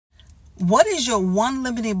What is your one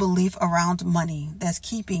limiting belief around money that's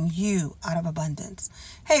keeping you out of abundance?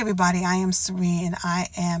 Hey everybody, I am Serene and I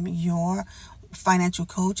am your financial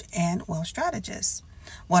coach and wealth strategist.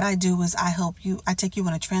 What I do is I take you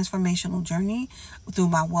on a transformational journey through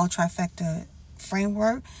my wealth trifecta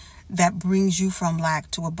framework that brings you from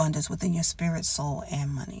lack to abundance within your spirit, soul,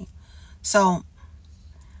 and money. So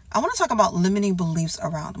I want to talk about limiting beliefs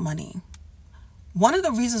around money. One of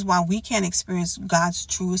the reasons why we can't experience God's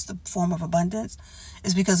truest form of abundance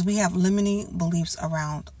is because we have limiting beliefs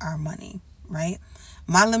around our money, right?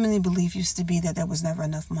 My limiting belief used to be that there was never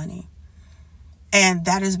enough money. And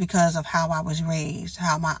that is because of how I was raised,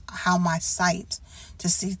 how my sight to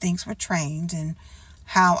see things were trained, and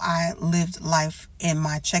how I lived life in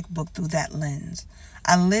my checkbook through that lens.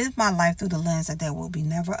 I lived my life through the lens that there will be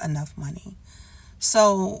never enough money.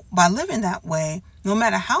 So by living that way, no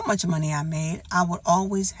matter how much money I made, I would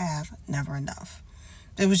always have never enough.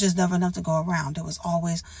 There was just never enough to go around. There was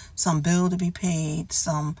always some bill to be paid,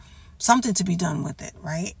 something to be done with it,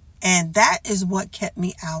 right? And that is what kept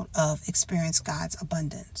me out of experience God's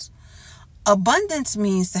abundance. Abundance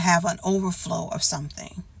means to have an overflow of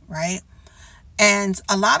something, right? And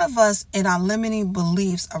a lot of us in our limiting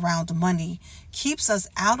beliefs around money keeps us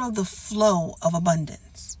out of the flow of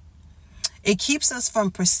abundance. It keeps us from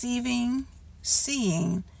perceiving,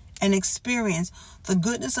 seeing, and experience the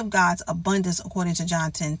goodness of God's abundance according to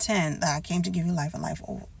John 10:10, that I came to give you life and life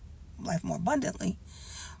more abundantly.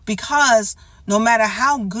 Because no matter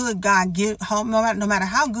how good God no matter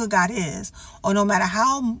how good God is, or no matter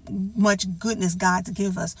how much goodness God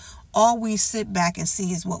gives us, all we sit back and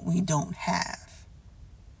see is what we don't have.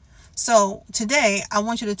 So today, I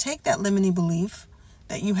want you to take that limiting belief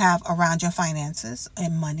that you have around your finances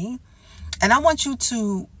and money, and I want you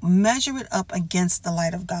to measure it up against the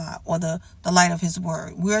light of God, or the light of His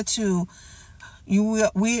Word. The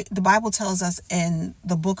Bible tells us in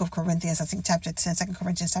the book of Corinthians, I think chapter 10, 2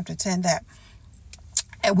 Corinthians chapter 10, that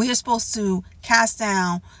we are supposed to cast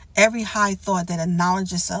down every high thought that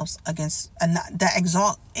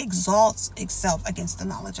exalts itself against the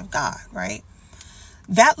knowledge of God, right?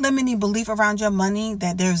 That limiting belief around your money,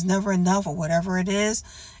 that there's never enough or whatever it is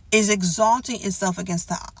exalting itself against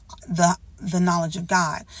the knowledge of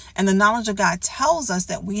God. And the knowledge of God tells us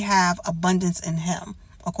that we have abundance in Him,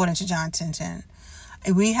 according to John 10:10.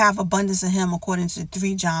 And we have abundance in Him according to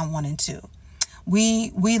 3 John 1 and 2.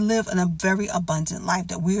 We live in a very abundant life,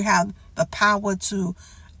 that we have the power to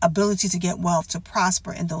ability to get wealth, to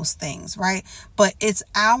prosper in those things, right? But it's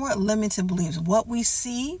our limited beliefs, what we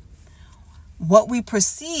see, what we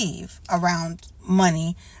perceive around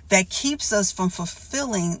money, that keeps us from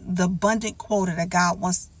fulfilling the abundant quota that God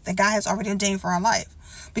has already ordained for our life,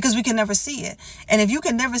 because we can never see it. And if you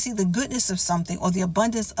can never see the goodness of something or the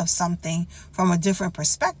abundance of something from a different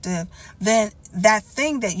perspective, then that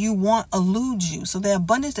thing that you want eludes you. So the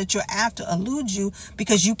abundance that you're after eludes you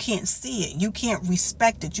because you can't see it. You can't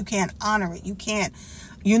respect it. You can't honor it. You can't,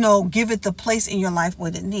 give it the place in your life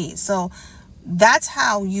what it needs. So that's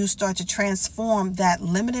how you start to transform that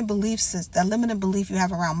limited belief system, that limited belief you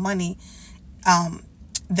have around money,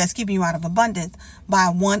 that's keeping you out of abundance, by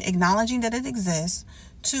 1, acknowledging that it exists,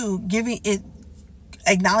 2,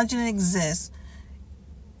 acknowledging it exists,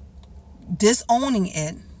 disowning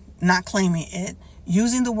it, not claiming it,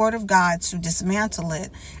 using the Word of God to dismantle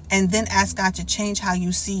it, and then ask God to change how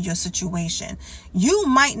you see your situation. You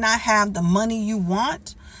might not have the money you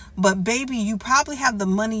want, but baby, you probably have the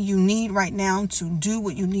money you need right now to do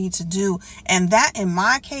what you need to do. And that, in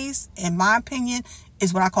my case, in my opinion,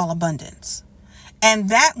 is what I call abundance. And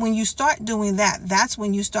that, when you start doing that, that's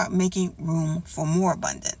when you start making room for more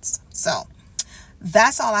abundance. So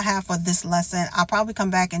that's all I have for this lesson. I'll probably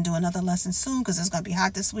come back and do another lesson soon, because it's going to be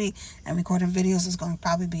hot this week, and recording videos is going to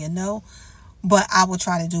probably be a no. But I will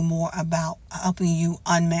try to do more about helping you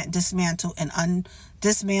dismantle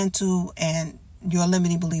and your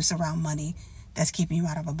limiting beliefs around money that's keeping you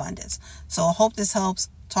out of abundance. So I hope this helps.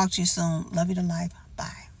 Talk to you soon. Love you to life.